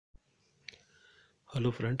Hello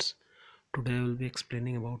friends, today I will be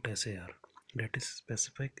explaining about SAR, that is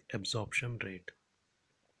specific absorption rate.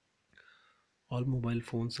 All mobile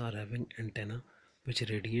phones are having antenna which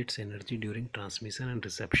radiates energy during transmission and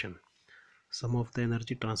reception. Some of the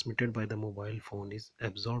energy transmitted by the mobile phone is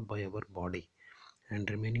absorbed by our body and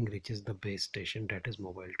remaining reaches the base station, that is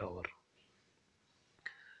mobile tower.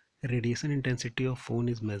 Radiation intensity of phone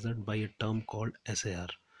is measured by a term called SAR,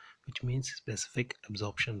 which means specific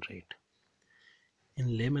absorption rate.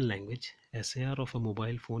 In layman language, SAR of a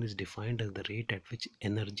mobile phone is defined as the rate at which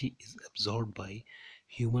energy is absorbed by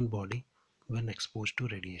human body when exposed to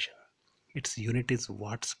radiation. Its unit is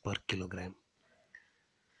watts per kilogram.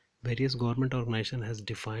 Various government organizations has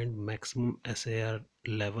defined maximum SAR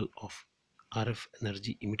level of RF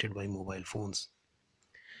energy emitted by mobile phones.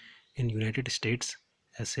 In United States,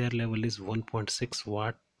 SAR level is 1.6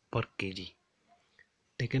 watt per kg,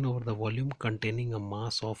 taken over the volume containing a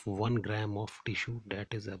mass of 1 gram of tissue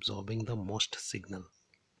that is absorbing the most signal.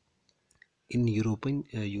 In European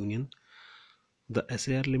Union, the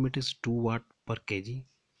SAR limit is 2 watt per kg,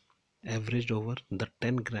 averaged over the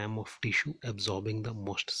 10 gram of tissue absorbing the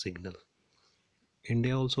most signal.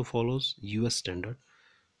 India also follows US standard.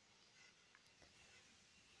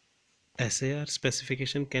 SAR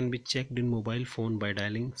specification can be checked in mobile phone by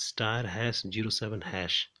dialing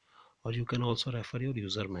 *#07#, or you can also refer your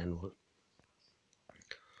user manual.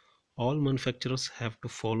 All manufacturers have to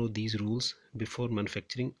follow these rules before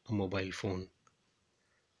manufacturing a mobile phone.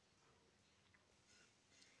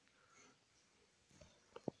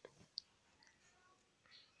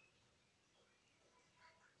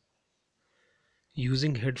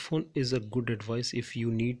 Using headphone is a good advice if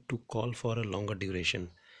you need to call for a longer duration.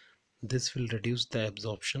 This will reduce the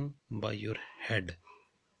absorption by your head.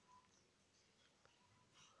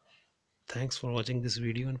 Thanks for watching this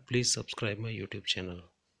video and please subscribe my YouTube channel.